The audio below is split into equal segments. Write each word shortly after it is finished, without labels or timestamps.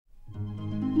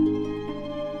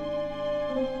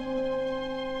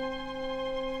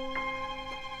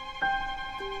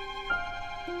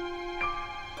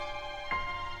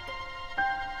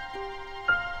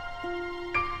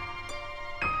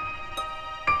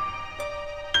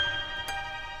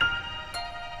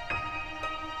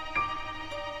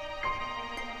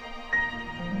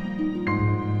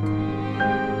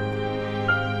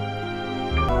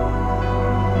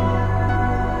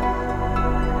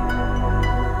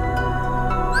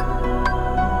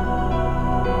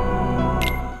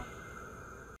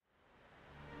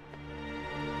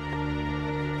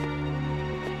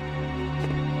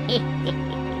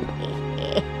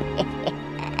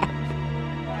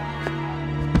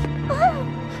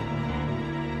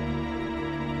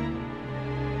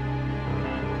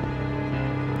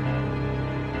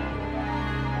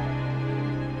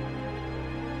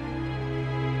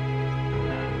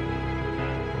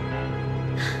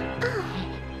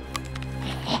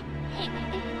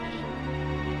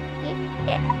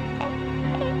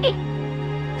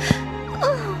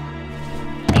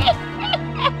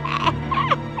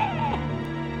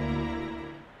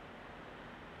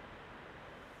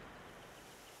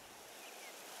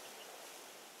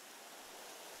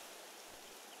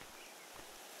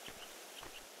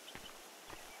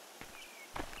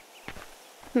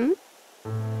Hmm?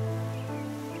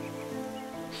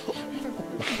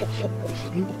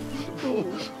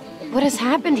 What has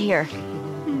happened here?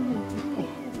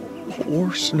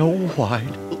 Poor Snow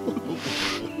White.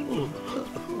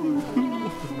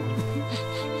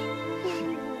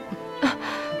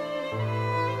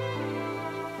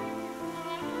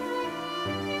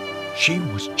 She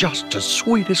was just as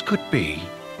sweet as could be.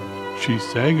 She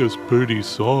sang us pretty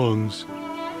songs.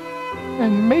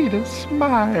 And made us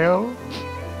smile.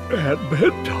 At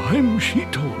bedtime, she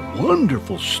told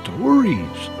wonderful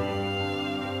stories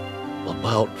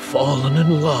about falling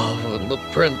in love and the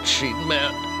prince she'd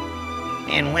met.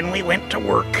 And when we went to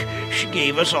work, she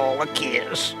gave us all a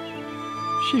kiss.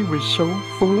 She was so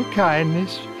full of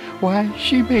kindness. Why,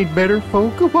 she made better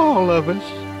folk of all of us.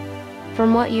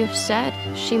 From what you've said,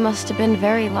 she must have been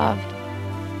very loved.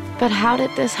 But how did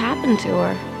this happen to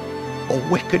her? The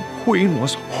wicked queen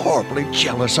was horribly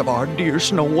jealous of our dear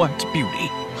Snow White's beauty,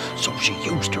 so she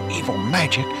used her evil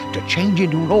magic to change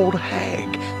into an old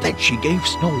hag. Then she gave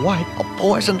Snow White a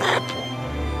poisoned apple.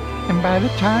 And by the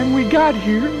time we got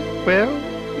here, well,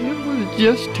 it was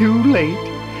just too late.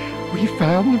 We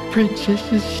found the princess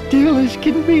as still as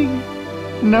can be.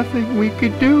 Nothing we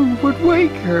could do would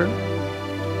wake her.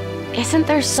 Isn't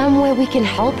there some way we can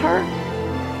help her?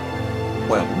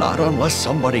 Well, not unless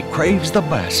somebody craves the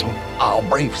basil. I'll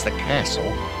braves the castle.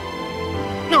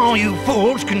 No, you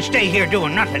fools can stay here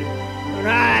doing nothing. But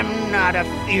I'm not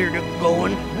afeard of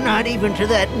going, not even to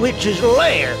that witch's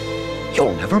lair.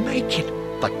 You'll never make it.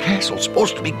 The castle's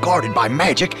supposed to be guarded by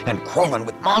magic and crawling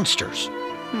with monsters.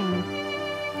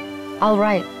 All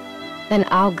right, then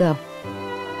I'll go.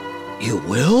 You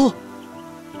will?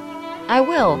 I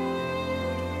will.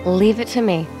 Leave it to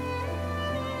me.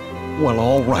 Well,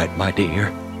 all right, my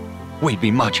dear. We'd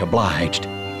be much obliged.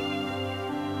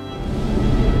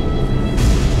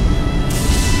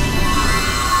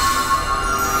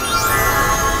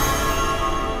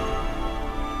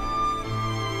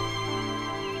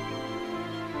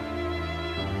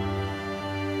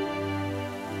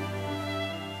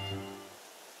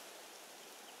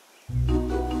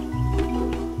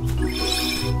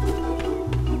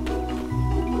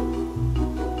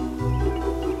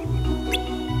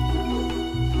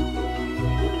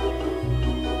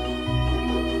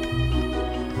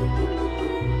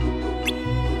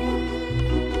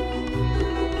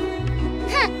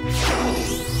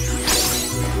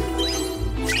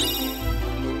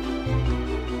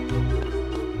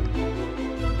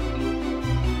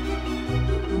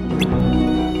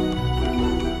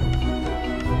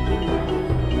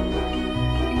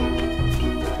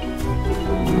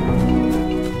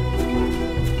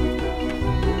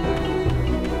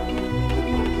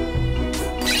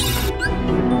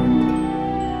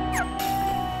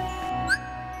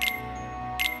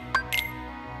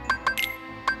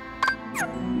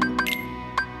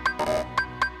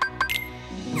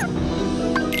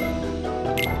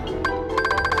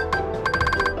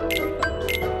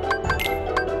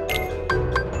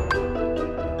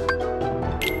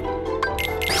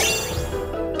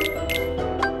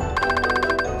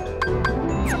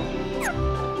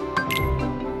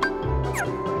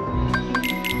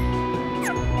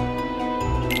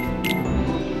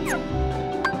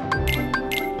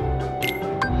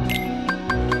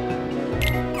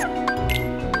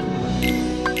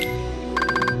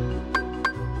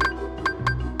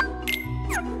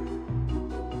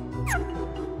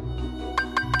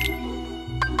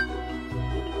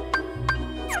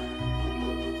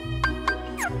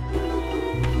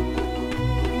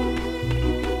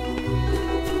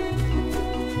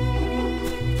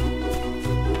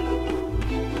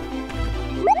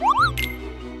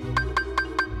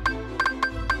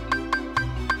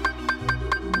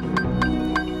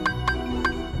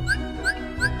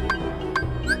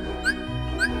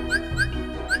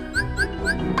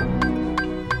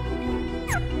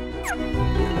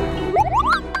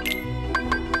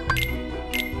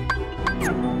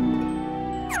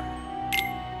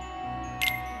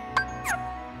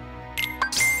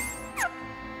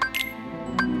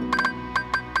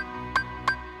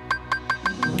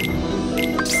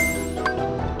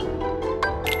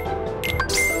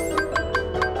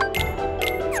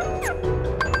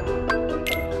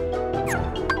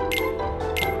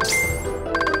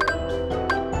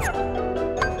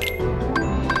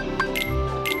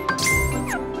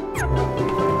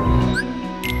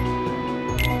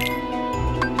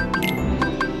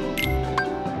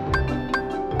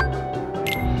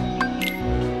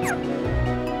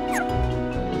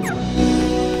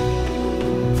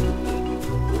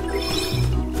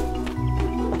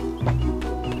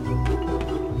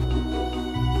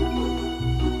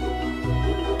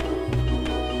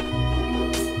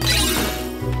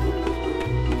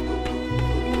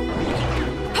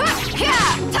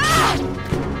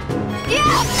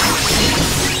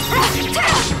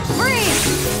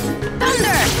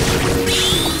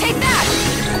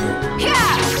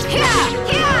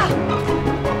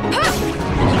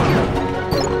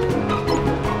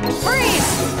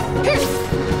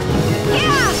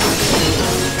 Yeah!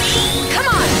 Come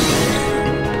on!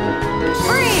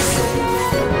 Freeze!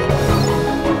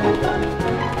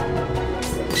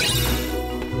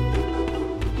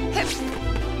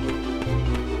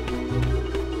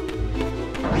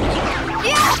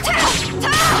 Yeah! Ta!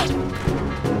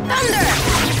 Thunder!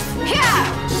 Yeah!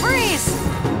 Freeze!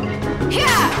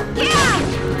 Yeah! Yeah!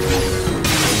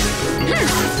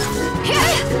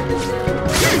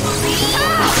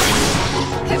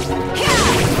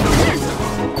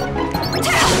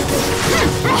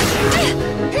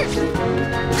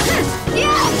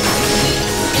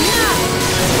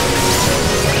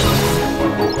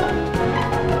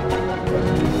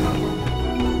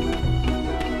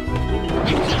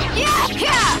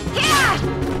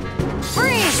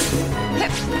 Freeze!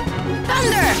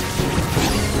 Thunder!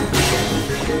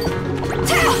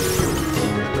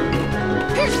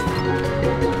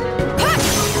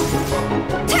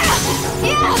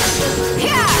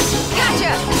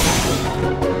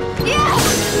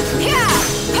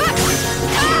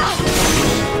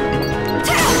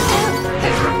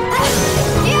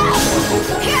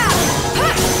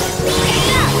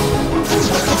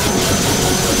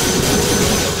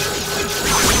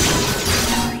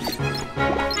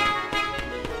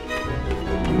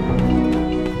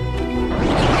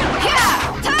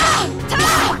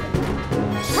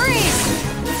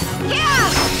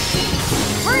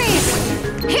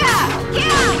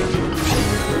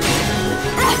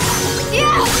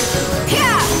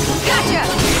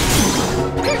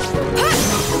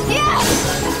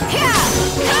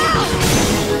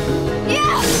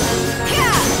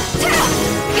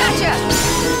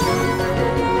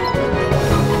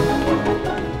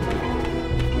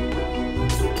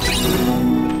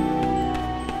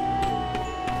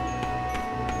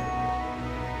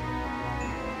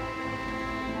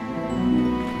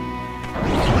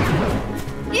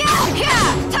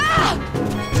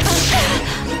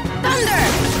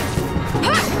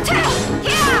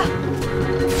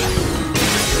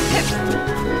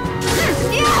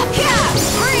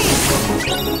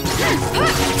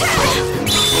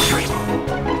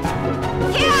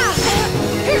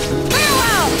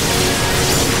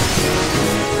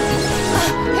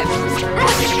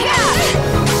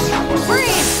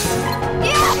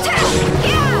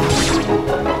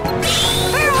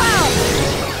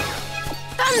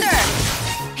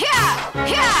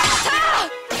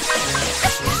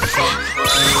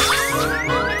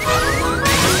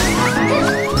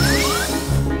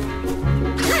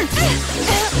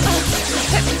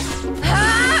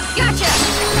 Gotcha!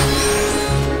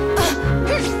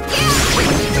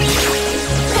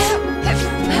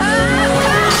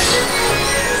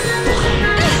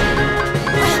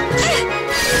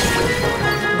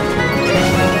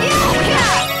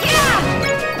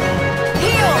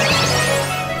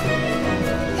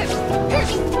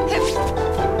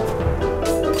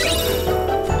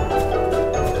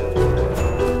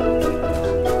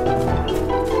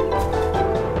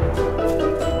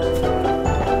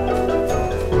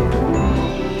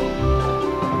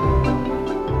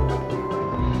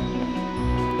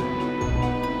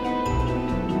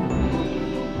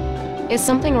 Is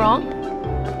something wrong?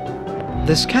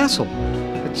 This castle,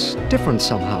 it's different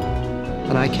somehow.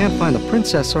 And I can't find the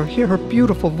princess or hear her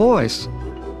beautiful voice.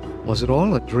 Was it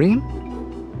all a dream?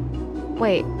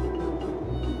 Wait.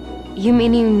 You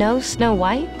mean you know Snow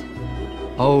White?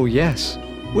 Oh, yes.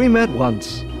 We met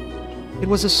once. It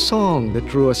was a song that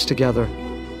drew us together.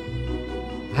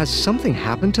 Has something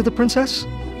happened to the princess?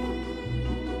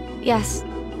 Yes,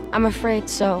 I'm afraid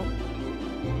so.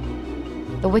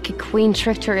 The Wicked Queen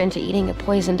tricked her into eating a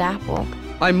poisoned apple.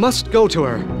 I must go to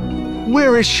her.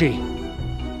 Where is she?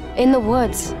 In the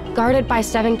woods, guarded by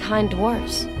 7 kind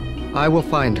dwarfs. I will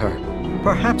find her.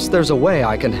 Perhaps there's a way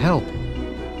I can help.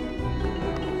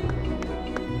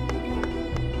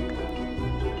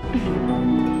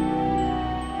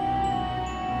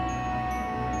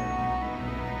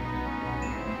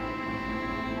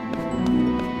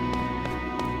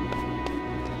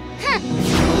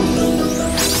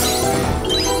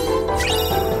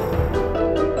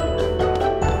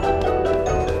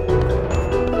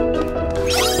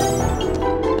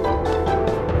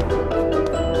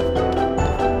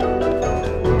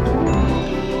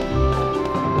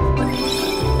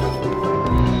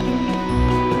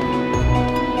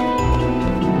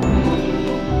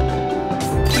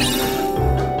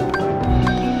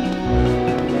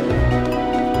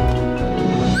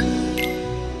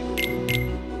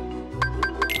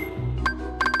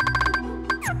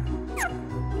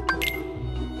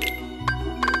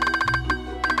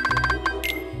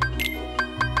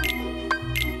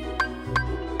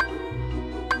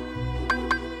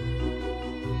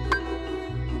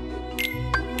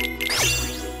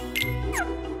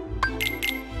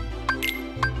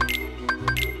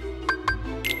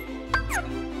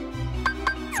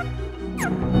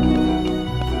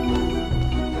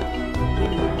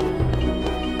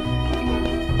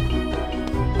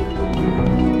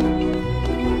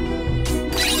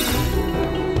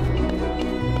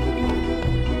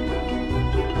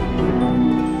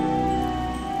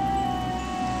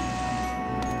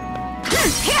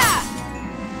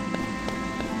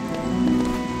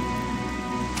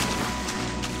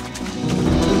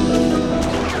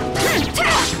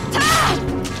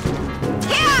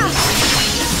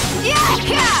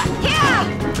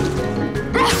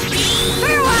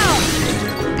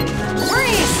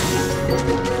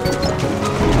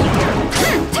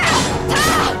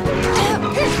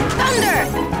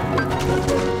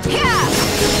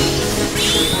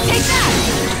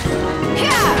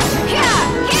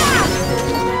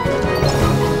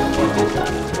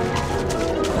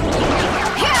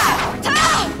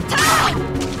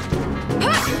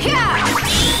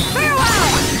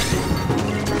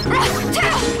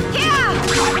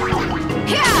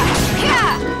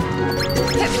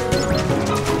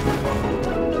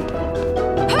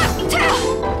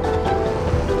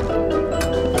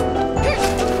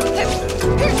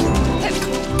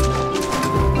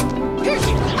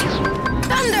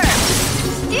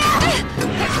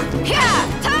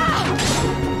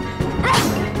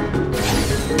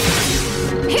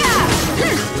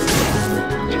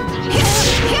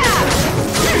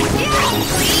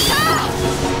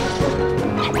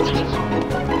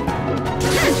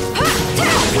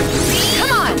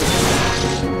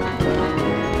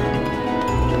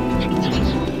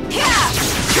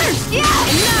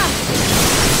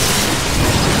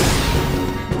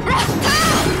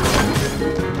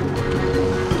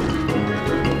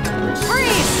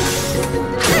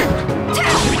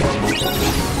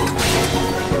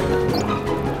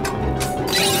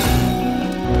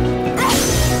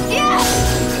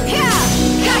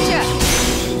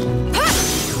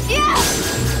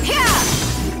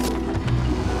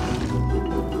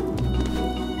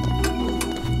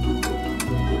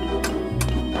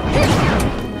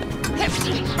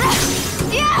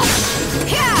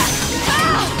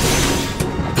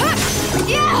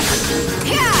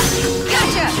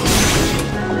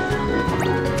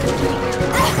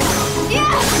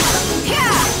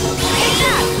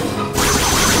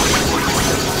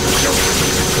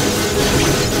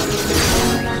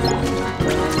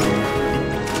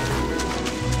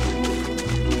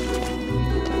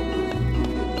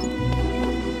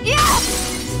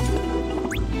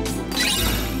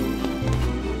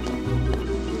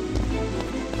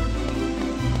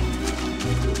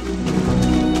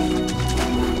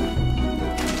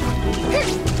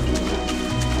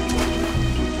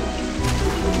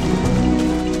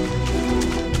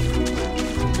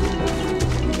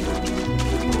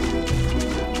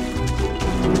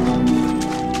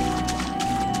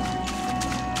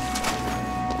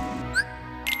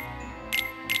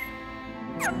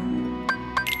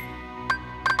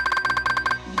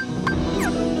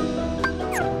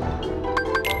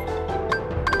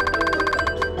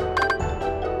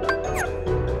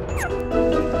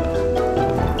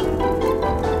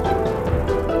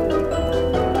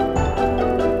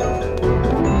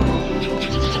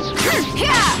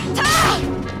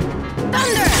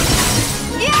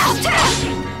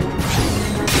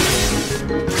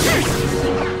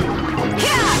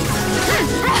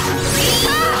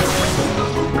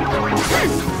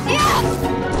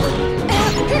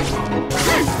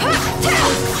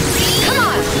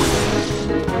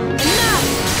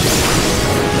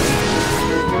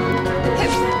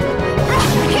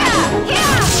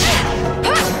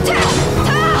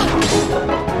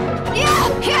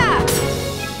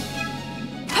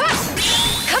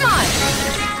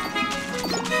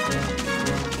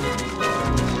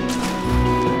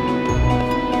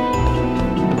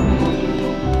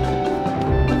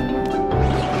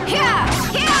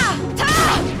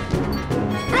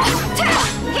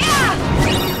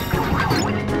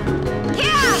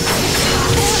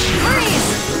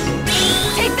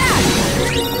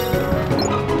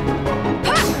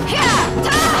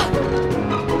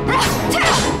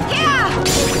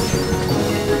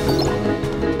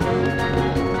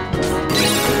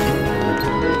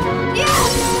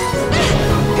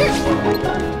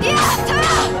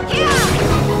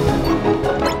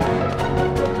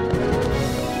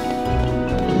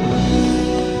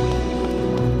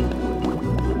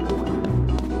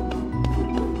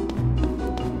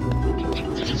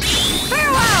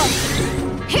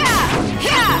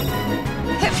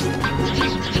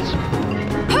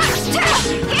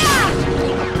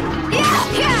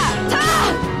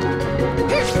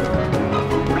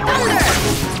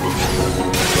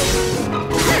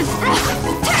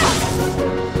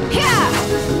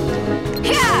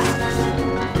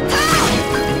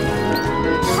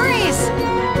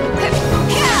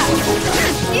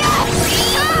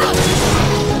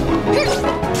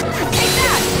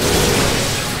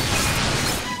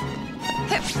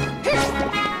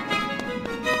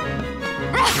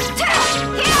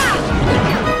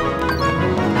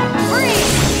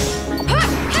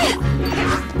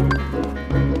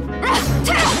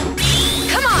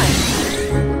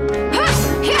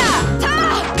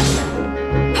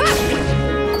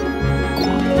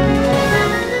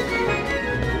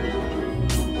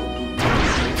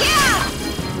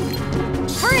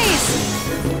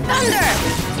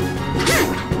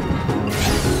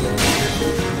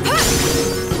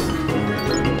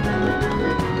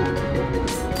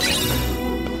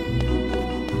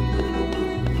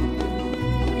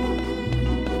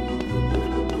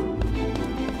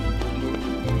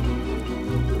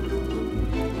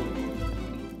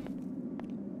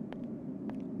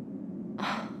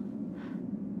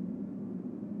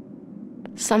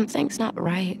 Something's not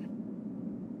right.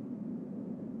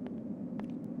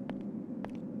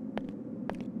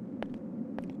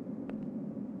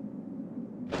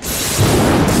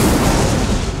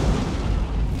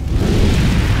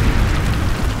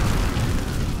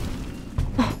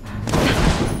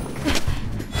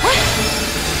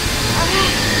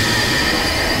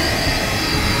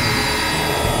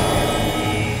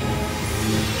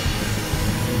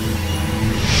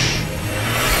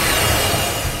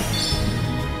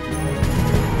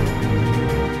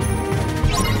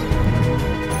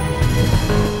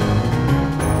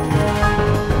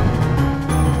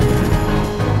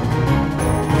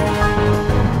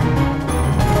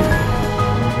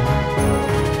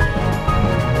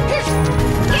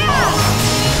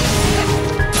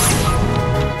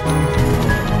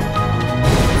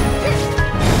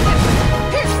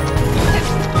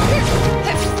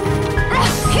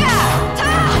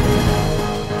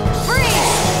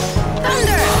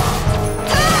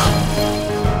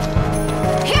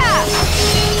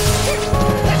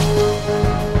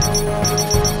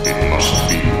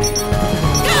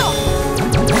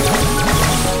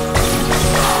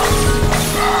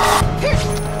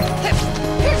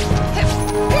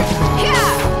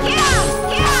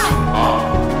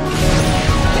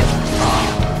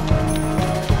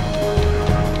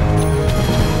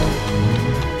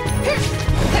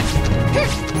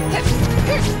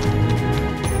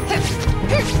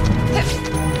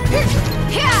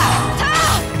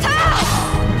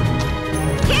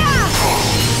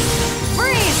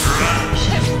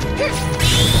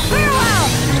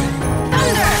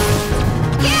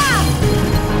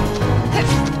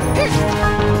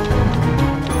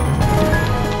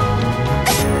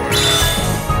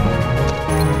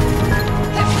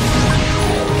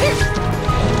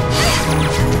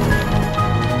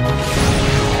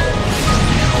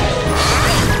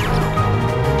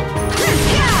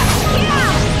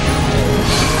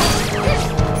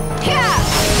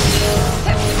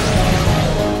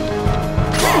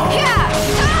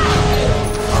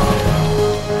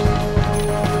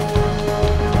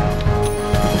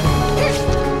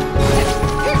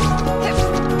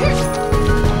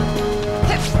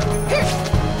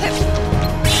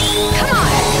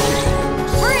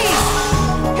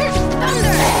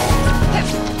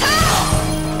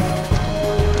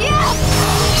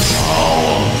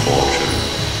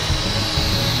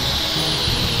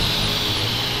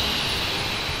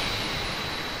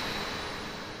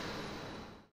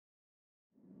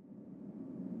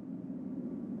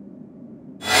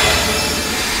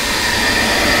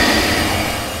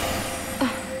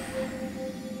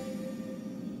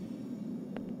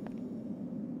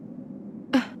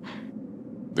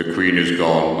 The Queen is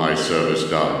gone, my service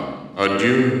done.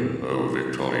 Adieu, O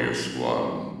victorious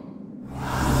one.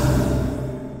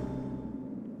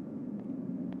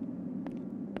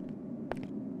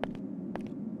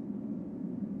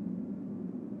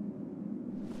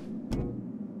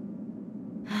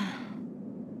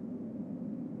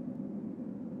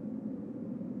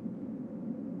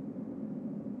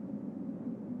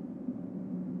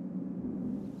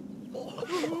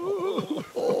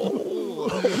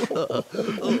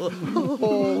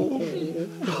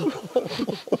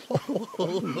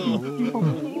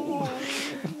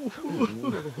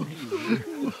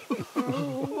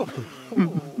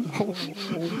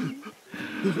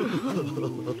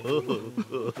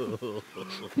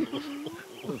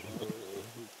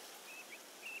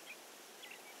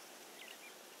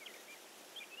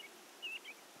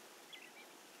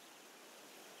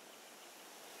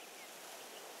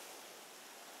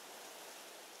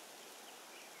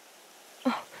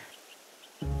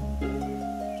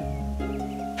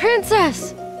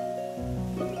 Princess!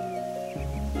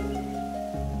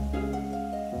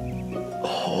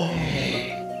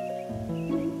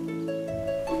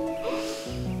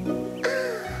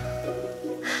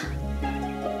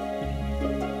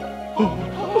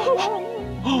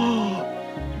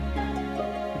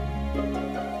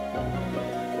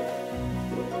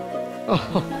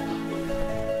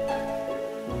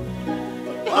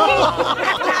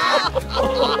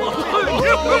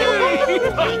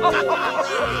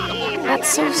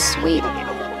 That's so sweet.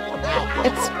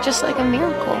 It's just like a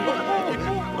miracle.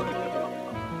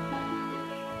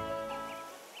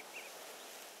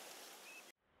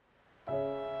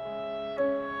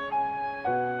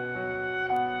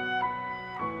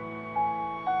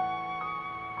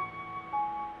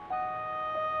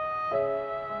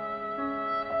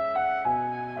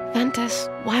 Ventus,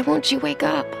 why won't you wake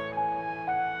up?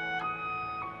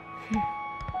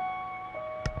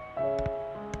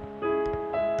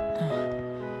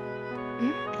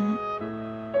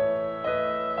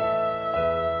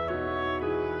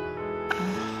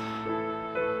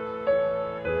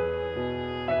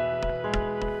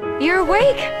 You're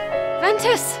awake!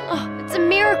 Ventus! Oh, it's a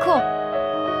miracle!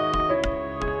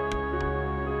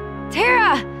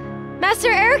 Terra! Master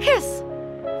Ericus!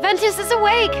 Ventus is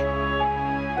awake!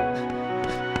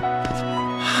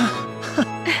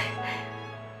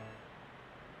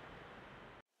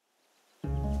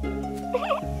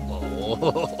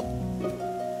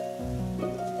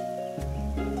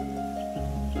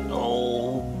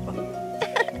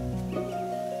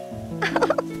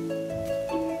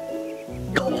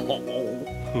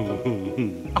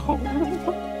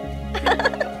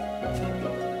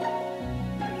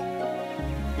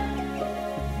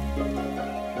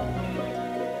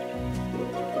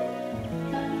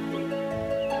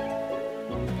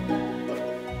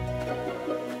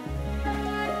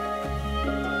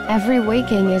 Every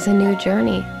waking is a new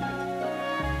journey.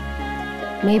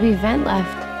 Maybe Vent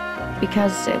left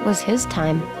because it was his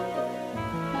time.